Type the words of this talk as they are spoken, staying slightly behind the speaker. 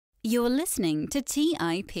You're listening to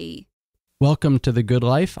TIP. Welcome to The Good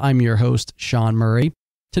Life. I'm your host, Sean Murray.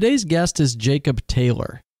 Today's guest is Jacob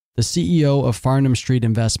Taylor, the CEO of Farnman Street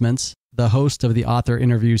Investments, the host of the author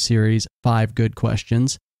interview series 5 Good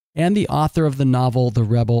Questions, and the author of the novel The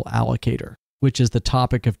Rebel Allocator, which is the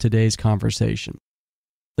topic of today's conversation.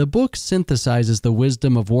 The book synthesizes the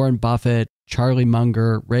wisdom of Warren Buffett, Charlie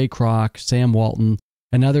Munger, Ray Kroc, Sam Walton,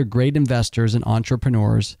 and other great investors and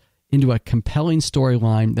entrepreneurs into a compelling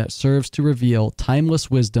storyline that serves to reveal timeless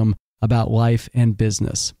wisdom about life and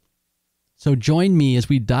business. So join me as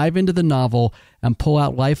we dive into the novel and pull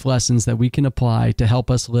out life lessons that we can apply to help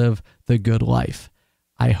us live the good life.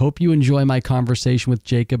 I hope you enjoy my conversation with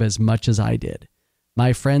Jacob as much as I did.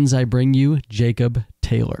 My friends, I bring you Jacob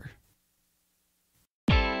Taylor.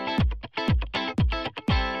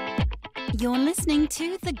 You're listening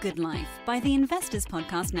to The Good Life by the Investors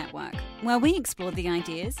Podcast Network, where we explore the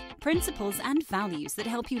ideas, principles, and values that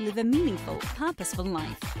help you live a meaningful, purposeful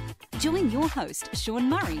life. Join your host, Sean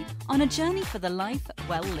Murray, on a journey for the life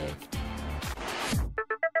well lived.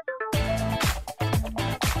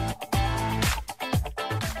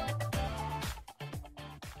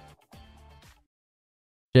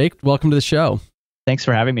 Jake, welcome to the show. Thanks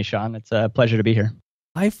for having me, Sean. It's a pleasure to be here.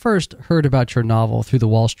 I first heard about your novel through the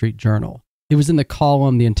Wall Street Journal. It was in the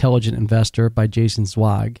column The Intelligent Investor by Jason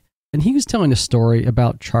Zweig, and he was telling a story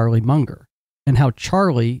about Charlie Munger and how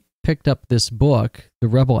Charlie picked up this book, The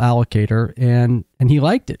Rebel Allocator, and he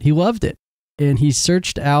liked it. He loved it. And he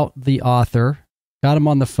searched out the author, got him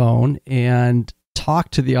on the phone, and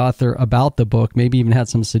talked to the author about the book, maybe even had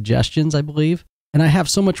some suggestions, I believe. And I have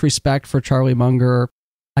so much respect for Charlie Munger.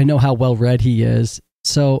 I know how well read he is.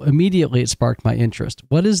 So immediately it sparked my interest.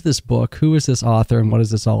 What is this book? Who is this author? And what is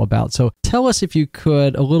this all about? So tell us, if you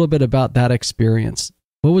could, a little bit about that experience.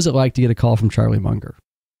 What was it like to get a call from Charlie Munger?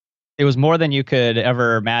 It was more than you could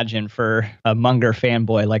ever imagine for a Munger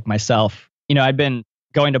fanboy like myself. You know, I'd been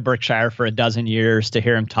going to Berkshire for a dozen years to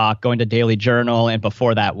hear him talk, going to Daily Journal, and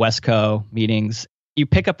before that, Westco meetings. You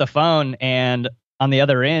pick up the phone, and on the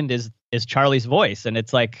other end is Charlie's voice. And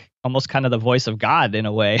it's like almost kind of the voice of God in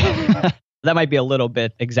a way. That might be a little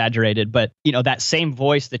bit exaggerated, but you know, that same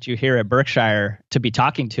voice that you hear at Berkshire, to be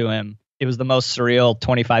talking to him, it was the most surreal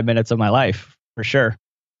 25 minutes of my life, for sure.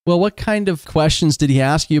 Well, what kind of questions did he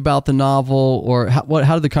ask you about the novel, or how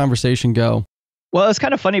did the conversation go? Well, it's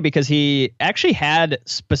kind of funny because he actually had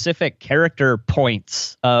specific character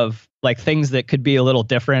points of like things that could be a little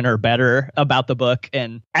different or better about the book.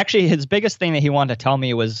 And actually his biggest thing that he wanted to tell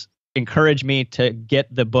me was encourage me to get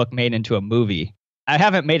the book made into a movie. I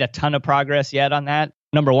haven't made a ton of progress yet on that.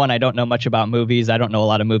 Number one, I don't know much about movies. I don't know a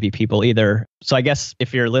lot of movie people either. So I guess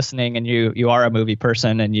if you're listening and you are a movie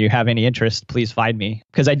person and you have any interest, please find me,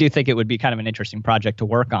 because I do think it would be kind of an interesting project to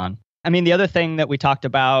work on. I mean, the other thing that we talked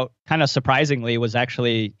about kind of surprisingly was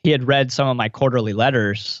actually he had read some of my quarterly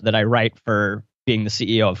letters that I write for being the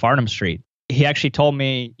CEO of Farnman Street. He actually told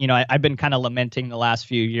me, you know, I've been kind of lamenting the last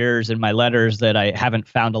few years in my letters that I haven't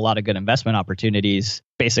found a lot of good investment opportunities.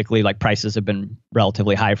 Basically, like prices have been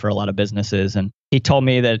relatively high for a lot of businesses. And he told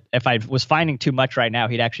me that if I was finding too much right now,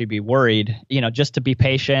 he'd actually be worried, you know, just to be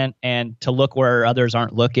patient and to look where others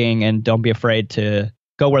aren't looking and don't be afraid to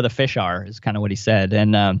go where the fish are, is kind of what he said.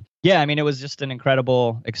 And yeah, I mean, it was just an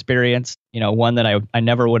incredible experience, you know, one that I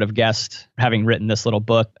never would have guessed, having written this little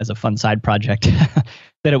book as a fun side project,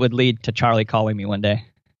 that it would lead to Charlie calling me one day.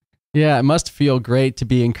 Yeah, it must feel great to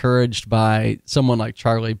be encouraged by someone like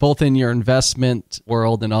Charlie, both in your investment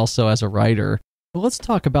world and also as a writer. Well, let's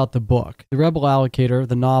talk about the book. The Rebel Allocator,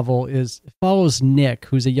 the novel, follows Nick,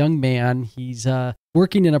 who's a young man. He's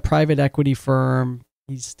working in a private equity firm.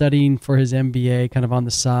 He's studying for his MBA kind of on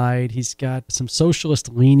the side. He's got some socialist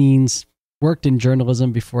leanings, worked in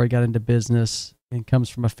journalism before he got into business, and comes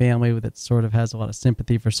from a family that sort of has a lot of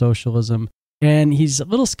sympathy for socialism. And he's a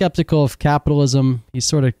little skeptical of capitalism. He's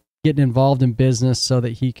sort of getting involved in business so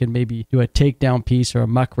that he can maybe do a takedown piece or a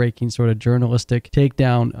muckraking sort of journalistic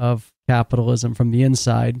takedown of capitalism from the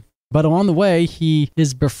inside. But along the way, he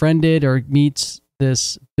is befriended or meets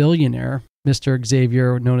this billionaire, Mr.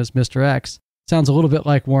 Xavier, known as Mr. X. Sounds a little bit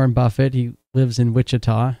like Warren Buffett. He lives in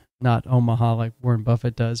Wichita, not Omaha like Warren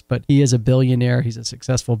Buffett does, but he is a billionaire. He's a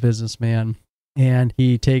successful businessman. And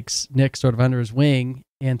he takes Nick sort of under his wing,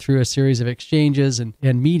 and through a series of exchanges and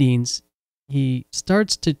meetings, he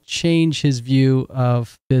starts to change his view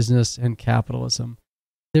of business and capitalism.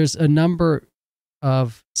 There's a number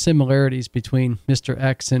of similarities between Mr.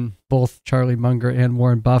 X and both Charlie Munger and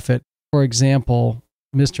Warren Buffett. For example,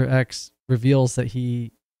 Mr. X reveals that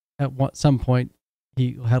at some point,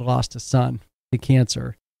 he had lost a son to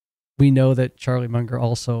cancer. We know that Charlie Munger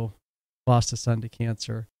also lost a son to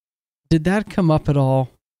cancer. Did that come up at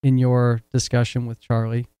all in your discussion with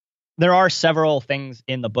Charlie? There are several things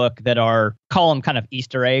in the book that are, call them kind of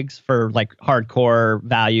Easter eggs for like hardcore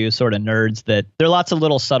value sort of nerds, that there are lots of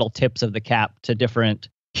little subtle tips of the cap to different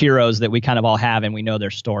heroes that we kind of all have and we know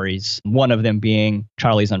their stories. One of them being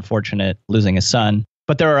Charlie's unfortunate losing his son.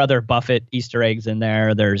 But there are other Buffett Easter eggs in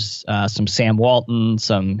there. There's some Sam Walton,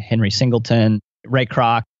 some Henry Singleton, Ray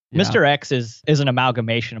Kroc. Yeah. Mr. X is an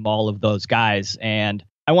amalgamation of all of those guys. And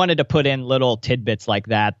I wanted to put in little tidbits like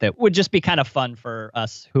that would just be kind of fun for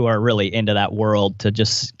us who are really into that world to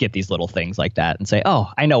just get these little things like that and say, oh,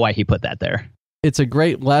 I know why he put that there. It's a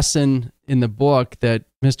great lesson in the book that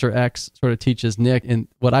Mr. X sort of teaches Nick. And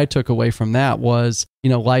what I took away from that was,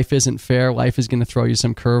 life isn't fair. Life is going to throw you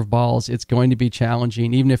some curveballs. It's going to be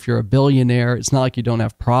challenging. Even if you're a billionaire, it's not like you don't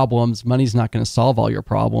have problems. Money's not going to solve all your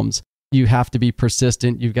problems. You have to be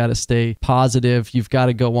persistent. You've got to stay positive. You've got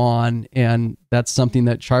to go on. And that's something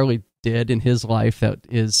that Charlie did in his life that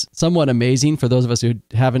is somewhat amazing for those of us who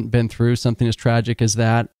haven't been through something as tragic as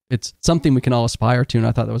that. It's something we can all aspire to. And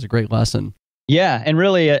I thought that was a great lesson. Yeah. And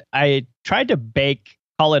really, I tried to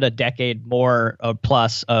call it a decade more or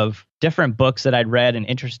plus of different books that I'd read and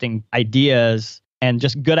interesting ideas and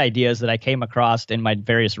just good ideas that I came across in my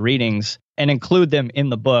various readings and include them in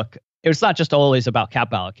the book. It's not just always about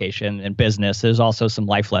cap allocation and business. There's also some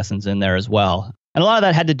life lessons in there as well. And a lot of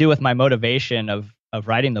that had to do with my motivation of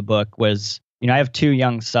writing the book was, I have 2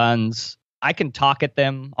 young sons. I can talk at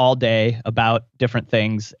them all day about different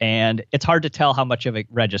things, and it's hard to tell how much of it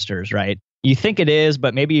registers, right? You think it is,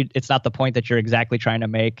 but maybe it's not the point that you're exactly trying to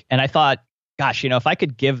make. And I thought, gosh, if I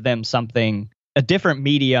could give them something, a different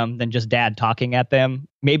medium than just dad talking at them,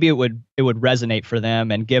 maybe it would resonate for them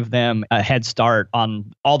and give them a head start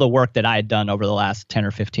on all the work that I had done over the last 10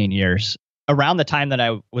 or 15 years. Around the time that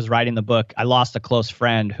I was writing the book, I lost a close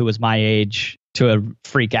friend who was my age to a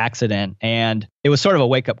freak accident. And it was sort of a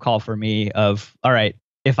wake-up call for me of, all right,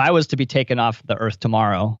 if I was to be taken off the earth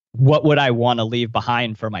tomorrow, what would I want to leave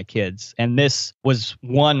behind for my kids? And this was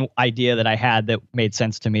one idea that I had that made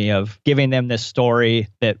sense to me of giving them this story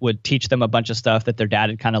that would teach them a bunch of stuff that their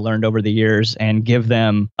dad had kind of learned over the years and give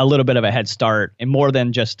them a little bit of a head start. And more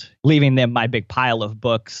than just leaving them my big pile of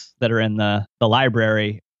books that are in the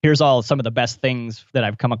library, here's some of the best things that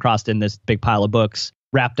I've come across in this big pile of books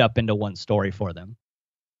wrapped up into one story for them.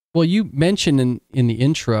 Well, you mentioned in the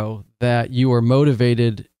intro that you were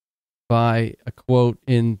motivated by a quote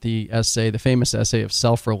in the essay, the famous essay of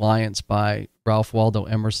Self-Reliance by Ralph Waldo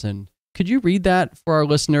Emerson. Could you read that for our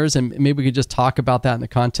listeners? And maybe we could just talk about that in the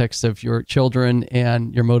context of your children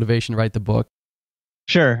and your motivation to write the book.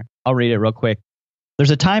 Sure. I'll read it real quick.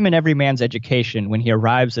 There's a time in every man's education when he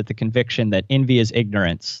arrives at the conviction that envy is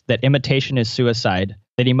ignorance, that imitation is suicide,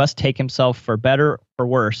 that he must take himself for better or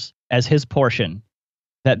worse as his portion,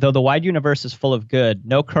 that though the wide universe is full of good,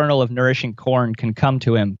 no kernel of nourishing corn can come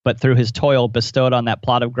to him but through his toil bestowed on that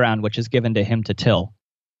plot of ground which is given to him to till.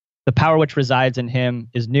 The power which resides in him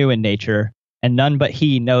is new in nature, and none but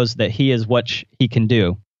he knows that he is what he can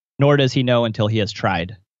do, nor does he know until he has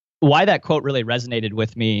tried. Why that quote really resonated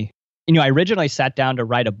with me, I originally sat down to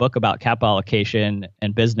write a book about capital allocation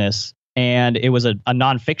and business, and it was a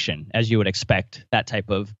nonfiction, as you would expect that type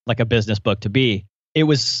of like a business book to be. It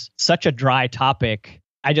was such a dry topic.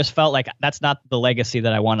 I just felt like that's not the legacy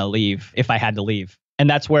that I want to leave if I had to leave. And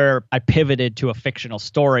that's where I pivoted to a fictional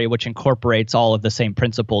story, which incorporates all of the same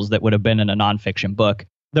principles that would have been in a nonfiction book.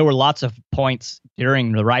 There were lots of points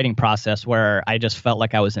during the writing process where I just felt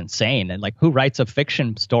like I was insane. And like, who writes a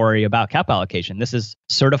fiction story about capital allocation? This is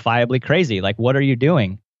certifiably crazy. Like, what are you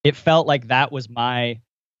doing? It felt like that was my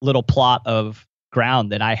little plot of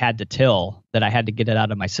ground that I had to till, that I had to get it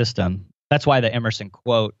out of my system. That's why the Emerson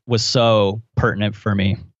quote was so pertinent for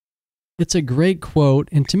me. It's a great quote.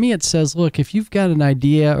 And to me, it says, look, if you've got an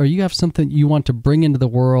idea or you have something you want to bring into the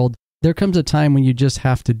world, there comes a time when you just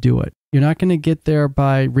have to do it. You're not going to get there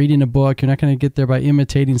by reading a book. You're not going to get there by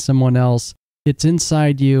imitating someone else. It's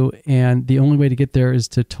inside you. And the only way to get there is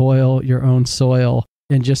to toil your own soil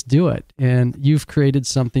and just do it. And you've created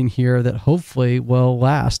something here that hopefully will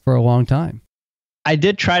last for a long time. I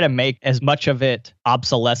did try to make as much of it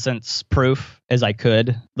obsolescence proof as I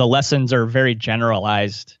could. The lessons are very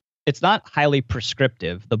generalized. It's not highly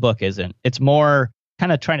prescriptive. The book isn't. It's more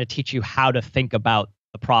kind of trying to teach you how to think about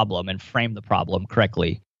the problem and frame the problem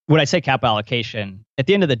correctly. When I say capital allocation, at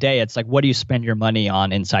the end of the day, it's like, what do you spend your money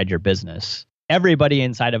on inside your business? Everybody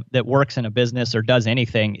inside of that works in a business or does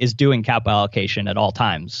anything is doing capital allocation at all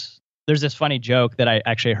times. There's this funny joke that I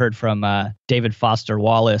actually heard from David Foster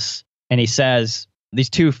Wallace, and he says these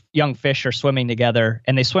two young fish are swimming together,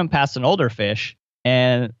 and they swim past an older fish,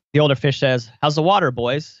 and the older fish says, "How's the water,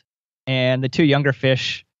 boys?" and the two younger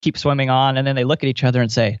fish keep swimming on, and then they look at each other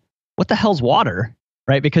and say, "What the hell's water?"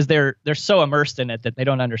 Right? Because they're so immersed in it that they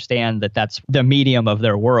don't understand that that's the medium of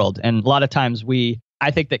their world. And a lot of times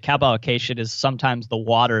I think that capital allocation is sometimes the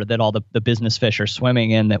water that all the business fish are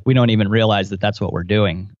swimming in, that we don't even realize that that's what we're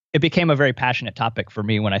doing. It became a very passionate topic for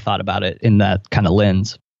me when I thought about it in that kind of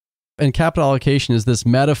lens. And capital allocation is this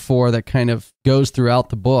metaphor that kind of goes throughout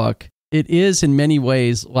the book. It is in many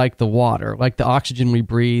ways like the water, like the oxygen we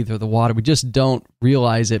breathe or the water. We just don't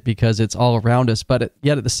realize it because it's all around us. But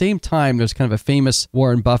yet at the same time, there's kind of a famous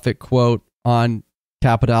Warren Buffett quote on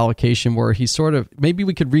capital allocation where he sort of, maybe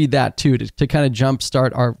we could read that too to kind of jumpstart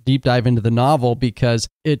our deep dive into the novel, because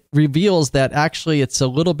it reveals that actually it's a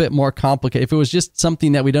little bit more complicated. If it was just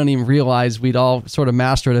something that we don't even realize, we'd all sort of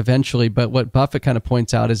master it eventually. But what Buffett kind of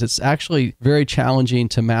points out is it's actually very challenging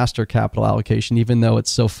to master capital allocation, even though it's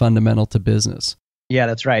so fundamental to business. Yeah,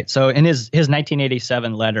 that's right. So in his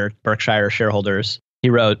 1987 letter to Berkshire shareholders, he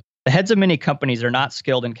wrote, "The heads of many companies are not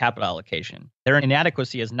skilled in capital allocation. Their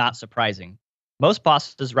inadequacy is not surprising. Most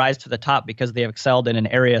bosses rise to the top because they have excelled in an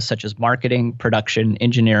area such as marketing, production,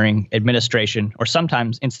 engineering, administration, or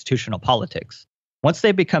sometimes institutional politics. Once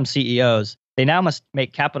they become CEOs, they now must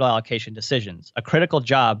make capital allocation decisions, a critical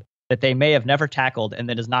job that they may have never tackled and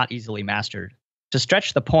that is not easily mastered. To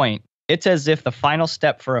stretch the point, it's as if the final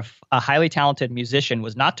step for a highly talented musician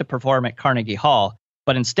was not to perform at Carnegie Hall,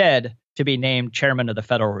 but instead to be named chairman of the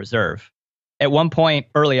Federal Reserve." At one point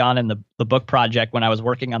early on in the book project, when I was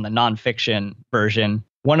working on the nonfiction version,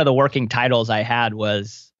 one of the working titles I had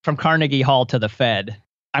was From Carnegie Hall to the Fed.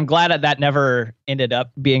 I'm glad that never ended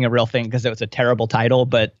up being a real thing because it was a terrible title,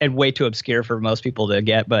 and way too obscure for most people to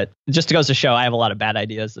get. But just goes to show I have a lot of bad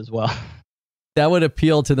ideas as well. That would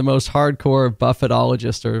appeal to the most hardcore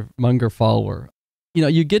Buffettologist or Munger follower.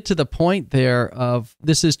 You get to the point there of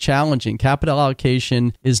this is challenging. Capital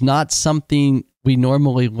allocation is not something we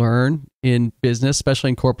normally learn in business, especially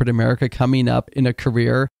in corporate America, coming up in a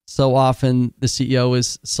career. So often the CEO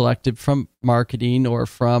is selected from marketing or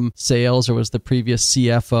from sales or was the previous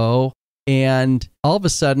CFO. And all of a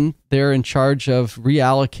sudden, they're in charge of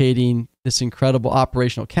reallocating this incredible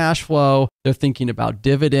operational cash flow. They're thinking about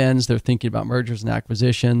dividends. They're thinking about mergers and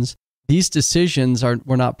acquisitions. These decisions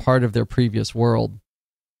were not part of their previous world.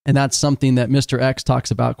 And that's something that Mr. X talks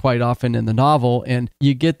about quite often in the novel. And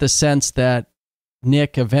you get the sense that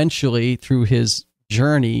Nick eventually, through his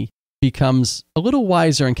journey, becomes a little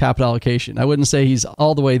wiser in capital allocation. I wouldn't say he's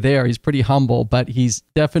all the way there. He's pretty humble, but he's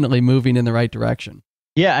definitely moving in the right direction.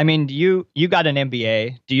 Yeah, I mean, you got an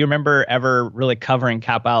MBA. Do you remember ever really covering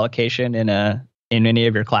capital allocation in any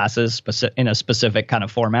of your classes in a specific kind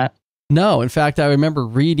of format? No. In fact, I remember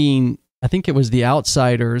reading, I think it was The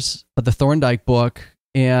Outsiders, the Thorndike book,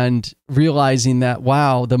 and realizing that,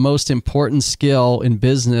 wow, the most important skill in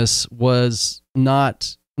business was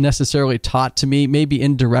not necessarily taught to me, maybe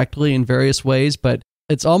indirectly in various ways, but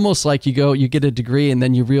it's almost like you get a degree and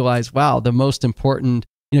then you realize, wow, the most important,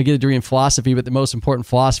 get a degree in philosophy, but the most important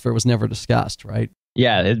philosopher was never discussed, right?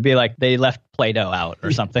 Yeah, it'd be like they left Plato out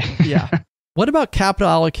or something. Yeah. What about capital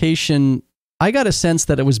allocation? I got a sense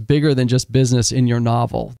that it was bigger than just business in your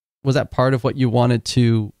novel. Was that part of what you wanted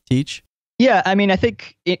to teach? Yeah, I mean, I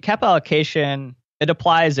think capital allocation, it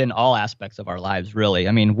applies in all aspects of our lives, really.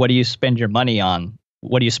 I mean, what do you spend your money on?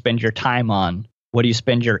 What do you spend your time on? What do you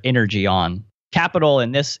spend your energy on? Capital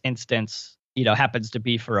in this instance, happens to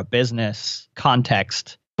be for a business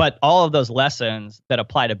context, but all of those lessons that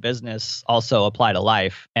apply to business also apply to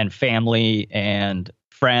life and family and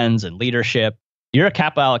friends and leadership. You're a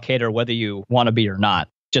capital allocator whether you want to be or not,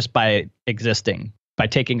 just by existing. By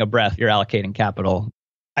taking a breath, you're allocating capital.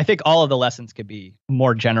 I think all of the lessons could be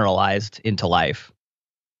more generalized into life.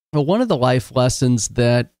 Well, one of the life lessons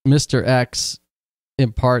that Mr. X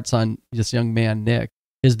imparts on this young man, Nick,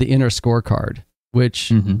 is the inner scorecard,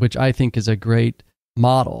 which I think is a great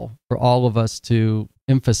model for all of us to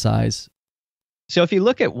emphasize. So if you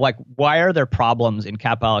look at why are there problems in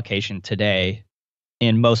capital allocation today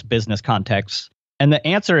in most business contexts? And the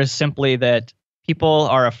answer is simply that people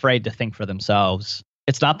are afraid to think for themselves.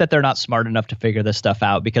 It's not that they're not smart enough to figure this stuff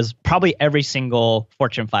out, because probably every single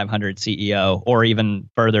Fortune 500 CEO, or even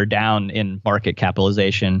further down in market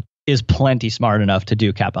capitalization, is plenty smart enough to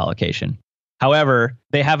do cap allocation. However,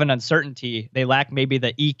 they have an uncertainty. They lack maybe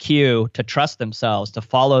the EQ to trust themselves, to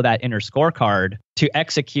follow that inner scorecard, to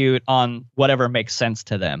execute on whatever makes sense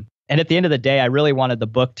to them. And at the end of the day, I really wanted the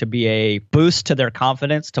book to be a boost to their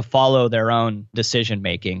confidence to follow their own decision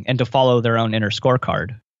making and to follow their own inner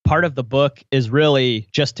scorecard. Part of the book is really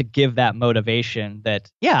just to give that motivation that,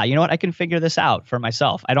 yeah, you know what, I can figure this out for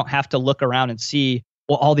myself. I don't have to look around and see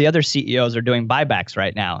well, all the other CEOs are doing buybacks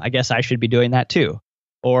right now. I guess I should be doing that too.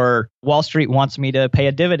 Or Wall Street wants me to pay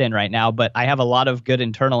a dividend right now, but I have a lot of good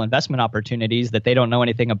internal investment opportunities that they don't know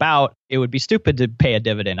anything about. It would be stupid to pay a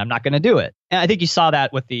dividend. I'm not going to do it. And I think you saw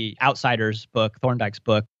that with the Outsiders book, Thorndike's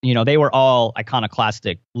book. They were all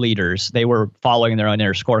iconoclastic leaders. They were following their own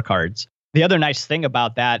inner scorecards. The other nice thing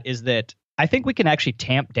about that is that I think we can actually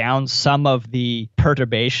tamp down some of the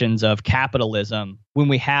perturbations of capitalism when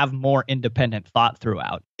we have more independent thought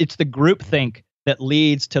throughout. It's the groupthink that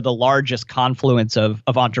leads to the largest confluence of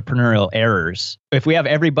entrepreneurial errors. If we have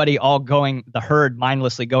everybody all going, the herd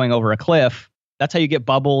mindlessly going over a cliff, that's how you get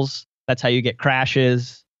bubbles. That's how you get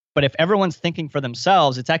crashes. But if everyone's thinking for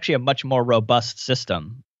themselves, it's actually a much more robust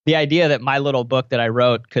system. The idea that my little book that I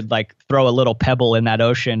wrote could throw a little pebble in that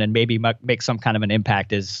ocean and maybe make some kind of an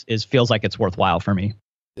impact is feels like it's worthwhile for me.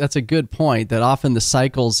 That's a good point, that often the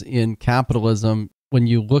cycles in capitalism, when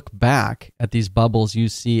you look back at these bubbles, you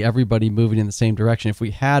see everybody moving in the same direction. If we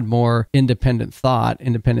had more independent thought,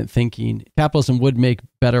 independent thinking, capitalism would make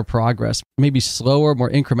better progress, maybe slower, more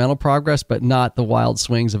incremental progress, but not the wild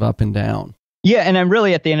swings of up and down. Yeah, and I'm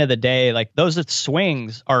really, at the end of the day, those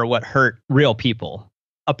swings are what hurt real people.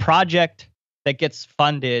 A project that gets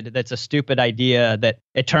funded, that's a stupid idea, that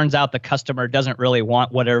it turns out the customer doesn't really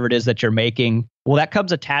want whatever it is that you're making, well, that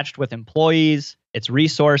comes attached with employees, its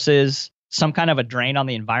resources, some kind of a drain on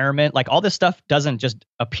the environment. All this stuff doesn't just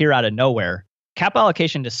appear out of nowhere. Capital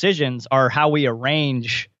allocation decisions are how we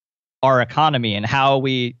arrange our economy and how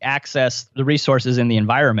we access the resources in the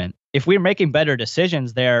environment. If we're making better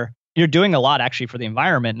decisions there, you're doing a lot actually for the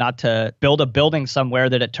environment, not to build a building somewhere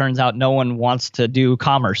that it turns out no one wants to do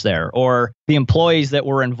commerce there. Or the employees that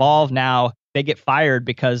were involved now, they get fired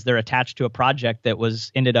because they're attached to a project that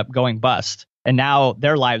ended up going bust. And now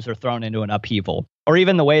their lives are thrown into an upheaval. Or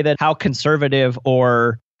even the way that how conservative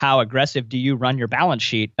or how aggressive do you run your balance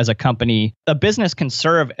sheet as a company? A business can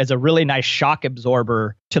serve as a really nice shock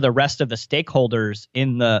absorber to the rest of the stakeholders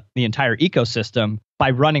in the entire ecosystem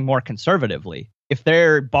by running more conservatively. If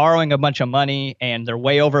they're borrowing a bunch of money and they're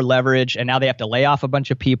way over leveraged and now they have to lay off a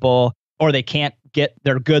bunch of people, or they can't get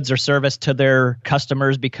their goods or service to their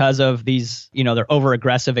customers because of these, their over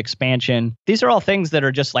aggressive expansion. These are all things that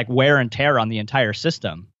are just wear and tear on the entire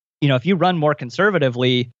system. If you run more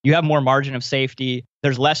conservatively, you have more margin of safety.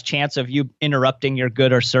 There's less chance of you interrupting your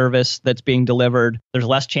good or service that's being delivered. There's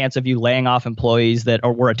less chance of you laying off employees that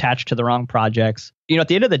were attached to the wrong projects. At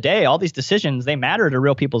the end of the day, all these decisions, they matter to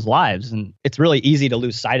real people's lives. And it's really easy to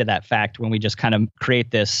lose sight of that fact when we just kind of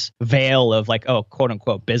create this veil of quote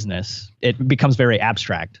unquote business. It becomes very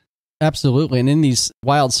abstract. Absolutely. And in these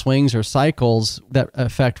wild swings or cycles that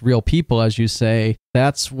affect real people, as you say,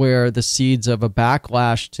 that's where the seeds of a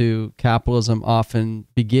backlash to capitalism often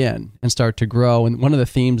begin and start to grow. And one of the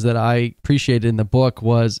themes that I appreciated in the book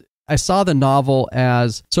was I saw the novel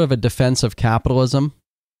as sort of a defense of capitalism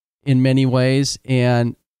in many ways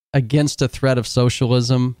and against a threat of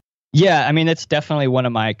socialism. Yeah, it's definitely one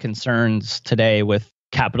of my concerns today with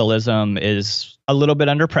capitalism is a little bit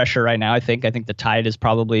under pressure right now. I think the tide is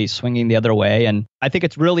probably swinging the other way. And I think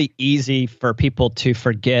it's really easy for people to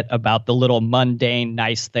forget about the little mundane,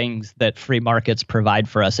 nice things that free markets provide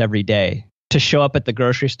for us every day. To show up at the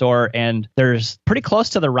grocery store and there's pretty close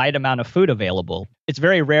to the right amount of food available. It's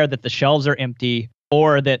very rare that the shelves are empty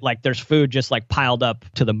or that there's food just piled up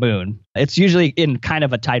to the moon. It's usually in kind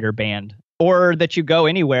of a tighter band. Or that you go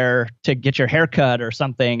anywhere to get your hair cut or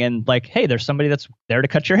something and hey, there's somebody that's there to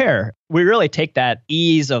cut your hair. We really take that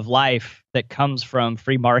ease of life that comes from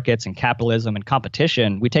free markets and capitalism and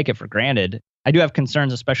competition. We take it for granted. I do have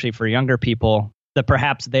concerns, especially for younger people, that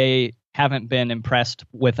perhaps they haven't been impressed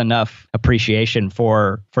with enough appreciation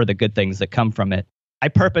for the good things that come from it. I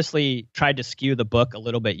purposely tried to skew the book a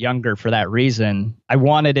little bit younger for that reason. I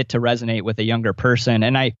wanted it to resonate with a younger person.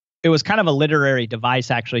 And it was kind of a literary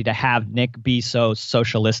device, actually, to have Nick be so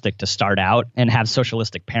socialistic to start out and have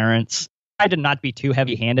socialistic parents. I did not be too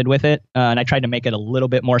heavy-handed with it, and I tried to make it a little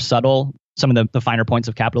bit more subtle, some of the finer points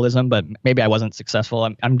of capitalism, but maybe I wasn't successful.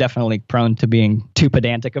 I'm definitely prone to being too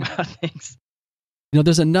pedantic about things.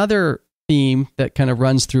 There's another theme that kind of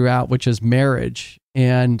runs throughout, which is marriage.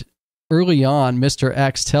 And early on, Mr.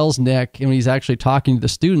 X tells Nick, and when he's actually talking to the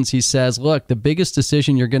students, he says, look, the biggest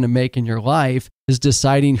decision you're going to make in your life is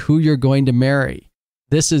deciding who you're going to marry.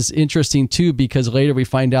 This is interesting too, because later we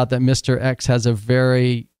find out that Mr. X has a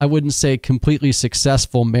very, I wouldn't say completely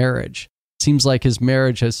successful marriage. It seems like his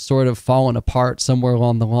marriage has sort of fallen apart somewhere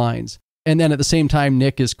along the lines. And then at the same time,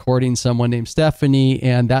 Nick is courting someone named Stephanie,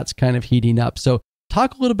 and that's kind of heating up. So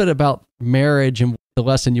talk a little bit about marriage and the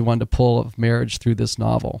lesson you wanted to pull of marriage through this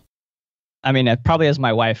novel. I mean, probably as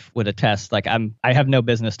my wife would attest, like I have no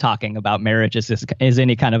business talking about marriage as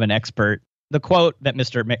any kind of an expert. The quote that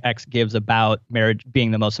Mr. X gives about marriage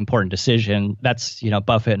being the most important decision, that's,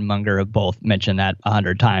 Buffett and Munger have both mentioned that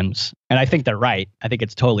 100 times. And I think they're right. I think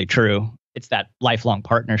it's totally true. It's that lifelong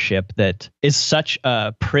partnership that is such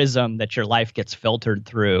a prism that your life gets filtered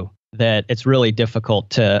through that it's really difficult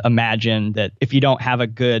to imagine that if you don't have a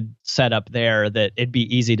good setup there, that it'd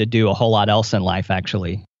be easy to do a whole lot else in life,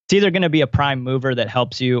 actually. It's either going to be a prime mover that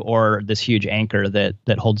helps you or this huge anchor that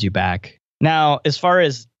holds you back. Now, as far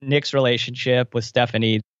as Nick's relationship with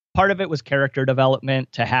Stephanie, part of it was character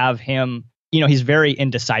development to have him, he's very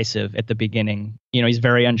indecisive at the beginning. He's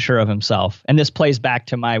very unsure of himself. And this plays back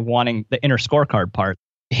to my wanting the inner scorecard part.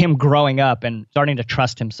 Him growing up and starting to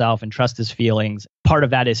trust himself and trust his feelings. Part of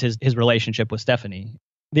that is his relationship with Stephanie.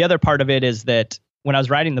 The other part of it is that when I was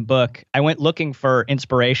writing the book, I went looking for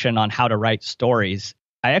inspiration on how to write stories.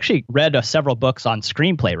 I actually read several books on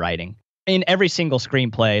screenplay writing. In every single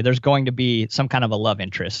screenplay, there's going to be some kind of a love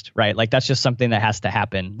interest, right? Like that's just something that has to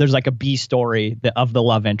happen. There's like a B story of the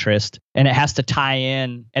love interest, and it has to tie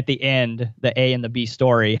in at the end. The A and the B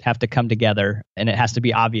story have to come together, and it has to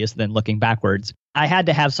be obvious then looking backwards. I had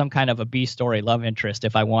to have some kind of a B story love interest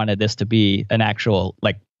if I wanted this to be an actual,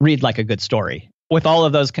 read like a good story. With all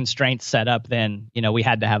of those constraints set up, then, we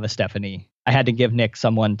had to have a Stephanie. I had to give Nick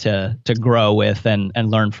someone to grow with and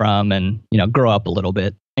learn from and, grow up a little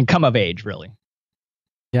bit. And come of age, really.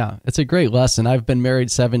 Yeah, it's a great lesson. I've been married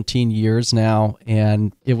 17 years now,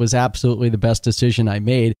 and it was absolutely the best decision I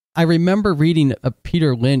made. I remember reading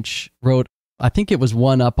Peter Lynch wrote, I think it was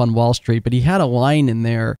One Up on Wall Street, but he had a line in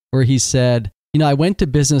there where he said, I went to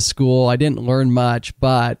business school, I didn't learn much,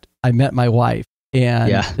 but I met my wife.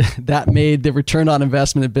 And that made the return on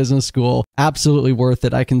investment at business school absolutely worth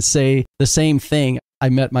it. I can say the same thing. I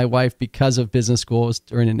met my wife because of business school. It was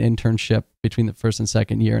during an internship between the first and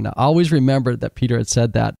second year. And I always remembered that Peter had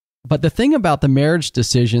said that. But the thing about the marriage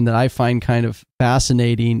decision that I find kind of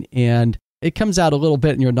fascinating, and it comes out a little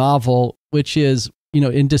bit in your novel, which is,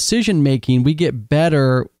 in decision making, we get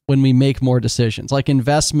better when we make more decisions. Like in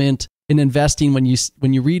investing, when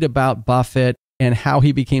you read about Buffett and how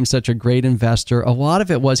he became such a great investor, a lot of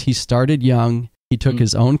it was he started young, he took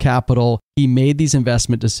his own capital, he made these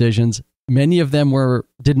investment decisions. Many of them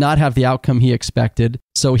did not have the outcome he expected,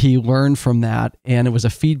 so he learned from that, and it was a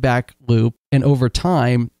feedback loop. And over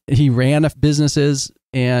time, he ran businesses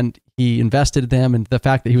and he invested in them, and the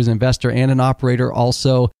fact that he was an investor and an operator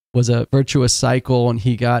also was a virtuous cycle, and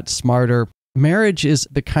he got smarter. Marriage is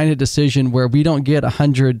the kind of decision where we don't get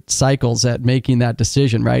 100 cycles at making that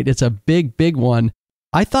decision, right? It's a big, big one.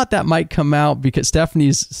 I thought that might come out because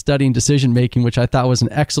Stephanie's studying decision making, which I thought was an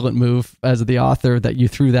excellent move as the author, that you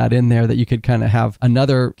threw that in there, that you could kind of have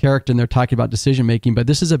another character in there talking about decision making. But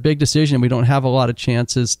this is a big decision. We don't have a lot of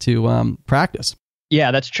chances to practice.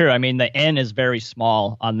 Yeah, that's true. I mean, the N is very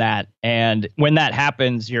small on that. And when that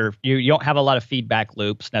happens, you don't have a lot of feedback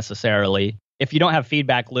loops necessarily. If you don't have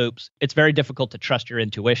feedback loops, it's very difficult to trust your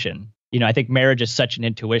intuition. I think marriage is such an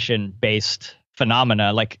intuition-based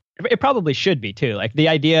phenomena. Like, it probably should be too. Like the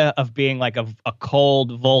idea of being like a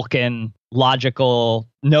cold Vulcan, logical,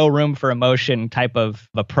 no room for emotion type of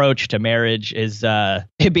approach to marriage is,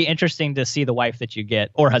 it'd be interesting to see the wife that you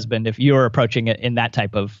get or husband if you're approaching it in that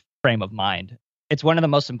type of frame of mind. It's one of the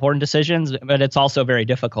most important decisions, but it's also very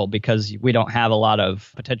difficult because we don't have a lot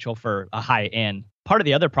of potential for a high end. Part of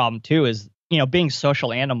the other problem too is, being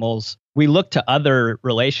social animals, we look to other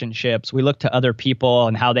relationships, we look to other people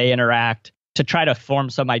and how they interact to try to form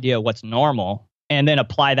some idea of what's normal and then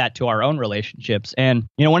apply that to our own relationships. And,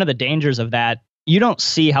 one of the dangers of that, you don't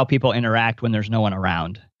see how people interact when there's no one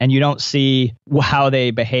around. And you don't see how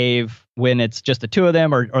they behave when it's just the two of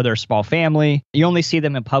them or their small family. You only see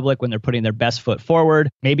them in public when they're putting their best foot forward.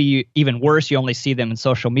 Maybe even worse, you only see them in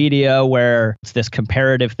social media where it's this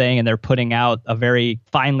comparative thing and they're putting out a very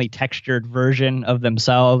finely textured version of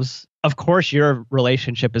themselves. Of course, your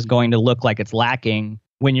relationship is going to look like it's lacking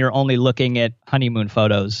when you're only looking at honeymoon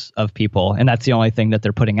photos of people and that's the only thing that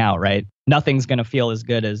they're putting out, right? Nothing's going to feel as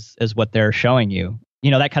good as what they're showing you.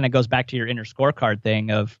 That kind of goes back to your inner scorecard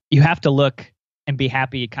thing of you have to look and be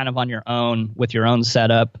happy kind of on your own with your own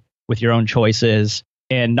setup, with your own choices,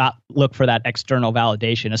 and not look for that external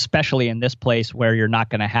validation, especially in this place where you're not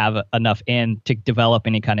going to have enough in to develop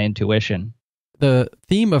any kind of intuition. The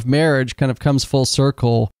theme of marriage kind of comes full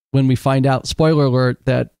circle when we find out, spoiler alert,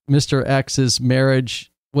 that Mr. X's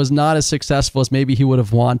marriage was not as successful as maybe he would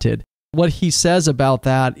have wanted. What he says about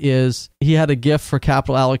that is he had a gift for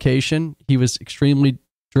capital allocation. He was extremely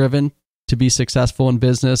driven to be successful in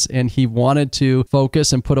business, and he wanted to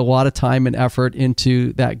focus and put a lot of time and effort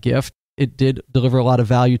into that gift. it did deliver a lot of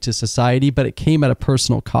value to society, but it came at a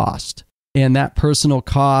personal cost. And that personal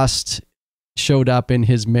cost showed up in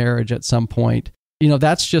his marriage at some point.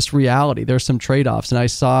 That's just reality. There's some trade-offs. And I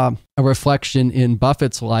saw a reflection in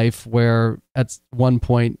Buffett's life where at one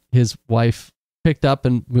point his wife picked up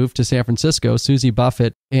and moved to San Francisco, Susie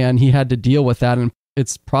Buffett, and he had to deal with that. And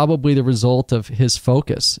it's probably the result of his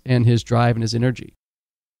focus and his drive and his energy.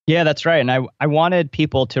 Yeah, that's right. And I wanted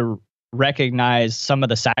people to recognize some of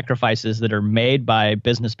the sacrifices that are made by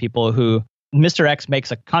business people who Mr. X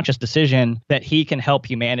makes a conscious decision that he can help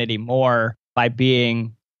humanity more by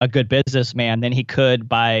being a good businessman than he could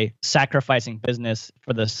by sacrificing business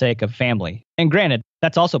for the sake of family. And granted,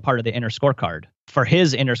 that's also part of the inner scorecard. For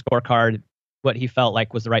his inner scorecard, what he felt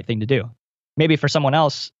like was the right thing to do. Maybe for someone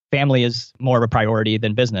else, family is more of a priority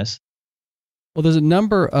than business. Well, there's a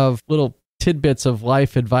number of little tidbits of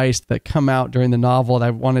life advice that come out during the novel that I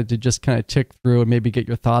wanted to just kind of tick through and maybe get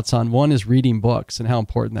your thoughts on. One is reading books and how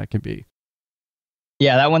important that can be.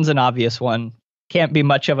 Yeah, that one's an obvious one. Can't be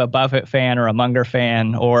much of a Buffett fan or a Munger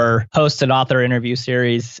fan or host an author interview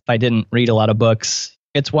series if I didn't read a lot of books.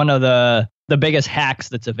 It's one of the biggest hacks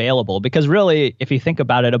that's available because really, if you think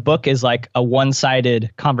about it, a book is like a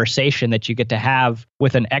one-sided conversation that you get to have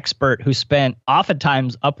with an expert who spent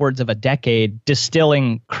oftentimes upwards of a decade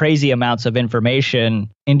distilling crazy amounts of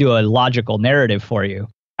information into a logical narrative for you.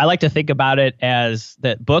 I like to think about it as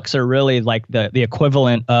that books are really like the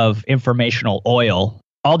equivalent of informational oil.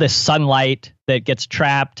 All this sunlight that gets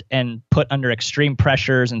trapped and put under extreme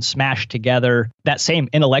pressures and smashed together, that same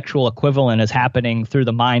intellectual equivalent is happening through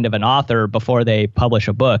the mind of an author before they publish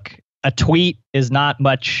a book. A tweet is not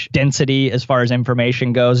much density as far as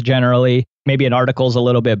information goes generally. Maybe an article is a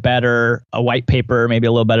little bit better, a white paper maybe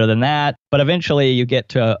a little better than that. But eventually you get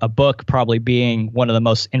to a book probably being one of the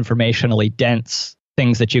most informationally dense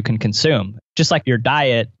things that you can consume. Just like your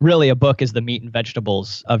diet, really a book is the meat and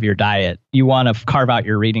vegetables of your diet. You want to carve out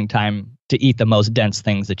your reading time to eat the most dense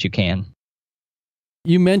things that you can.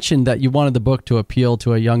 You mentioned that you wanted the book to appeal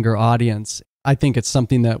to a younger audience. I think it's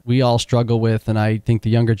something that we all struggle with, and I think the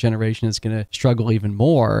younger generation is going to struggle even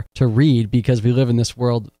more to read because we live in this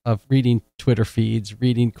world of reading Twitter feeds,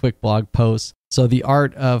 reading quick blog posts. So the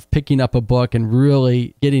art of picking up a book and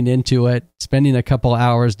really getting into it, spending a couple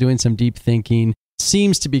hours doing some deep thinking,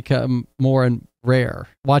 seems to become more and rare.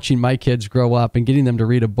 Watching my kids grow up and getting them to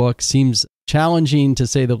read a book seems challenging to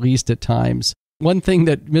say the least at times. One thing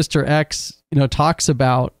that Mr. X, talks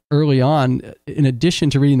about early on, in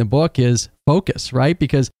addition to reading the book, is focus, right?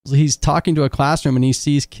 Because he's talking to a classroom and he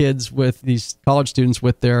sees kids with these college students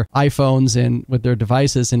with their iPhones and with their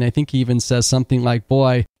devices. And I think he even says something like,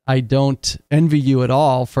 boy, I don't envy you at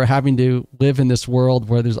all for having to live in this world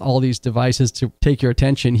where there's all these devices to take your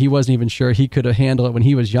attention. He wasn't even sure he could handle it when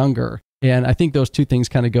he was younger. And I think those two things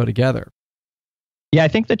kind of go together. Yeah, I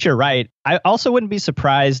think that you're right. I also wouldn't be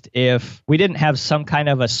surprised if we didn't have some kind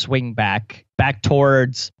of a swing back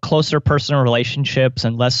towards closer personal relationships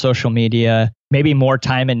and less social media, maybe more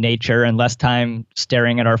time in nature and less time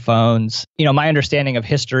staring at our phones. My understanding of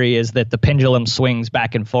history is that the pendulum swings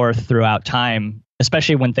back and forth throughout time,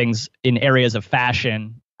 especially when things in areas of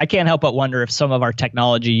fashion. I can't help but wonder if some of our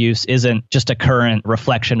technology use isn't just a current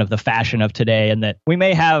reflection of the fashion of today, and that we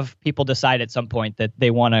may have people decide at some point that they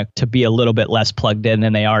want to be a little bit less plugged in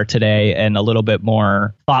than they are today and a little bit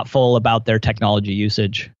more thoughtful about their technology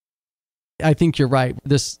usage. I think you're right.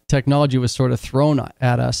 This technology was sort of thrown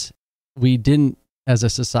at us. We didn't, as a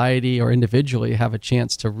society or individually, have a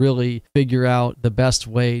chance to really figure out the best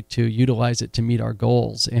way to utilize it to meet our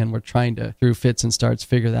goals. And we're trying to, through fits and starts,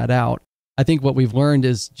 figure that out. I think what we've learned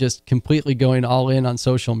is just completely going all in on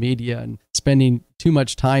social media and spending too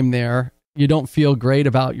much time there. You don't feel great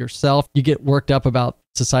about yourself. You get worked up about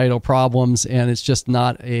societal problems, and it's just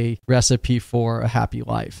not a recipe for a happy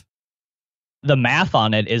life. The math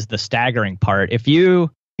on it is the staggering part. If you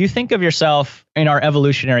think of yourself in our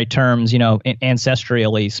evolutionary terms,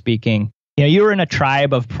 ancestrally speaking, you were in a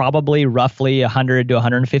tribe of probably roughly 100 to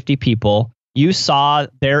 150 people. You saw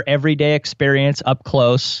their everyday experience up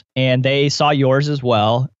close, and they saw yours as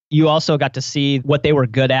well. You also got to see what they were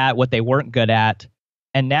good at, what they weren't good at.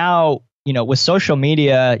 And now, with social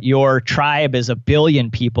media, your tribe is 1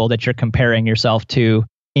 billion people that you're comparing yourself to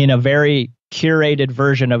in a very curated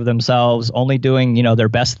version of themselves, only doing, their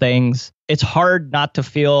best things. It's hard not to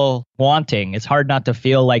feel wanting. It's hard not to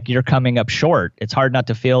feel like you're coming up short. It's hard not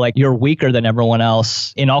to feel like you're weaker than everyone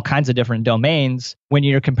else in all kinds of different domains when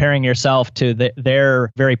you're comparing yourself to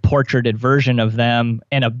their very portraited version of them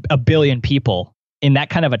and a billion people. In that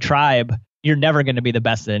kind of a tribe, you're never going to be the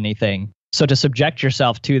best at anything. So to subject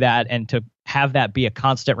yourself to that and to have that be a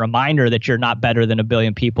constant reminder that you're not better than 1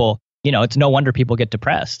 billion people it's no wonder people get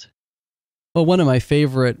depressed. Well, one of my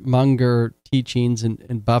favorite Munger teachings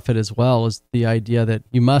and Buffett as well is the idea that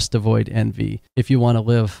you must avoid envy if you want to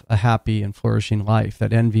live a happy and flourishing life.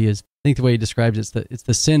 That envy is, I think the way he describes it's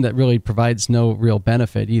the sin that really provides no real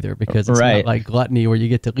benefit either, because it's not like gluttony where you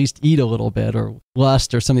get to at least eat a little bit, or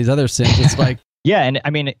lust or some of these other sins. It's like... Yeah, and I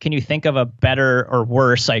mean, can you think of a better or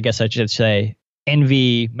worse, I guess I should say,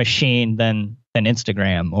 envy machine than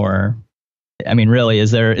Instagram? Or, I mean, really,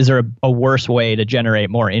 is there a worse way to generate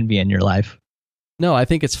more envy in your life? No, I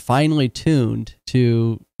think it's finely tuned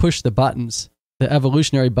to push the buttons, the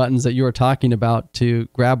evolutionary buttons that you were talking about, to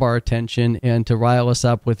grab our attention and to rile us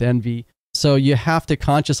up with envy. So you have to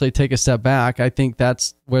consciously take a step back. I think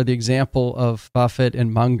that's where the example of Buffett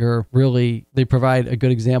and Munger really, they provide a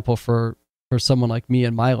good example for someone like me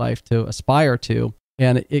in my life to aspire to.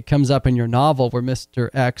 And it comes up in your novel where Mr.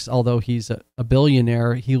 X, although he's a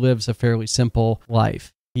billionaire, he lives a fairly simple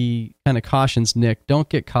life. He kind of cautions Nick, don't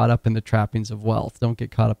get caught up in the trappings of wealth. Don't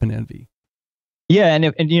get caught up in envy. Yeah,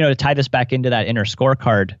 and to tie this back into that inner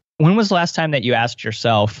scorecard, when was the last time that you asked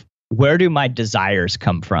yourself, where do my desires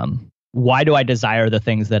come from? Why do I desire the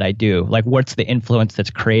things that I do? Like, what's the influence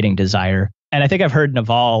that's creating desire? And I think I've heard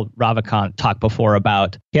Naval Ravikant talk before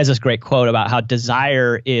about, he has this great quote about how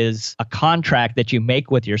desire is a contract that you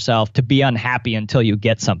make with yourself to be unhappy until you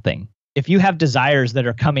get something. If you have desires that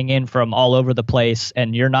are coming in from all over the place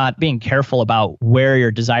and you're not being careful about where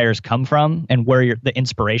your desires come from and where the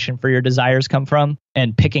inspiration for your desires come from,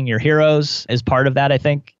 and picking your heroes is part of that, I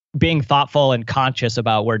think. Being thoughtful and conscious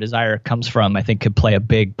about where desire comes from, I think, could play a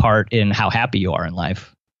big part in how happy you are in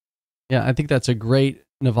life. Yeah, I think that's a great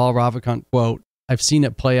Naval Ravikant quote. I've seen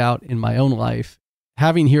it play out in my own life.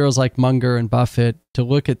 Having heroes like Munger and Buffett, to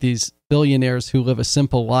look at these billionaires who live a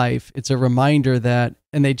simple life, it's a reminder that,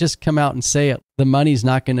 and they just come out and say it, the money's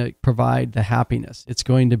not going to provide the happiness. It's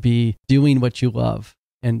going to be doing what you love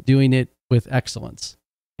and doing it with excellence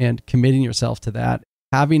and committing yourself to that.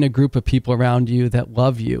 Having a group of people around you that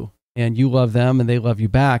love you and you love them and they love you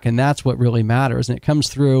back. And that's what really matters. And it comes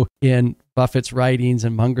through in Buffett's writings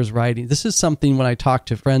and Munger's writings. This is something when I talk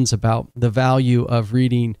to friends about the value of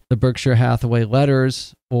reading the Berkshire Hathaway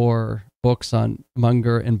letters or books on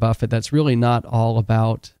Munger and Buffett, that's really not all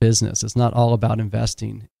about business. It's not all about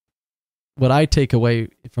investing. What I take away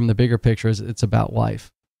from the bigger picture is it's about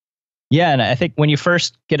life. Yeah, and I think when you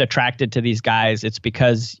first get attracted to these guys, it's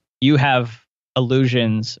because you have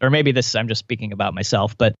illusions, or maybe this, I'm just speaking about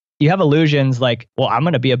myself, but you have illusions like, well, I'm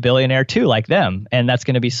going to be a billionaire too, like them. And that's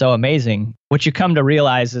going to be so amazing. What you come to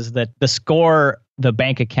realize is that the score, the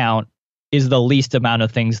bank account, is the least amount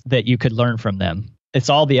of things that you could learn from them. It's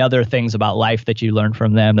all the other things about life that you learn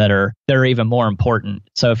from them that are even more important.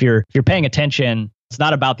 So if you're paying attention, it's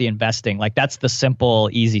not about the investing. Like, that's the simple,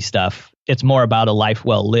 easy stuff. It's more about a life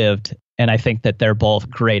well lived. And I think that they're both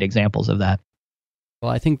great examples of that.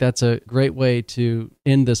 Well, I think that's a great way to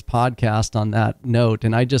end this podcast on that note.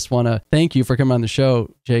 And I just want to thank you for coming on the show,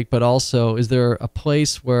 Jake, but also, is there a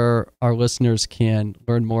place where our listeners can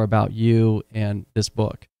learn more about you and this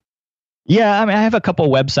book? Yeah, I mean, I have a couple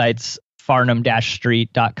websites.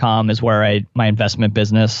 Farnman-street.com is where my investment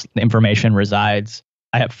business information resides.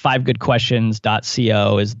 I have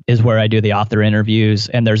 5goodquestions.co is where I do the author interviews.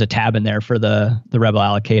 And there's a tab in there for the Rebel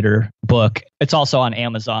Allocator book. It's also on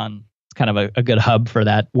Amazon. It's kind of a good hub for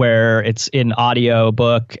that, where it's in audio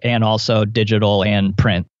book and also digital and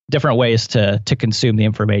print. Different ways to consume the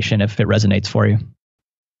information if it resonates for you.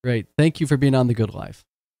 Great. Thank you for being on The Good Life.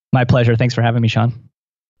 My pleasure. Thanks for having me, Sean.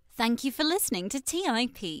 Thank you for listening to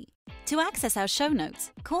TIP. To access our show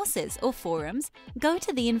notes, courses, or forums, go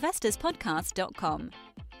to theinvestorspodcast.com.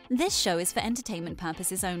 This show is for entertainment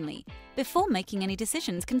purposes only. Before making any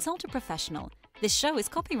decisions, consult a professional. This show is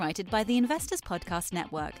copyrighted by the Investors Podcast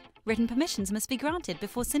Network. Written permissions must be granted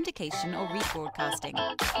before syndication or rebroadcasting.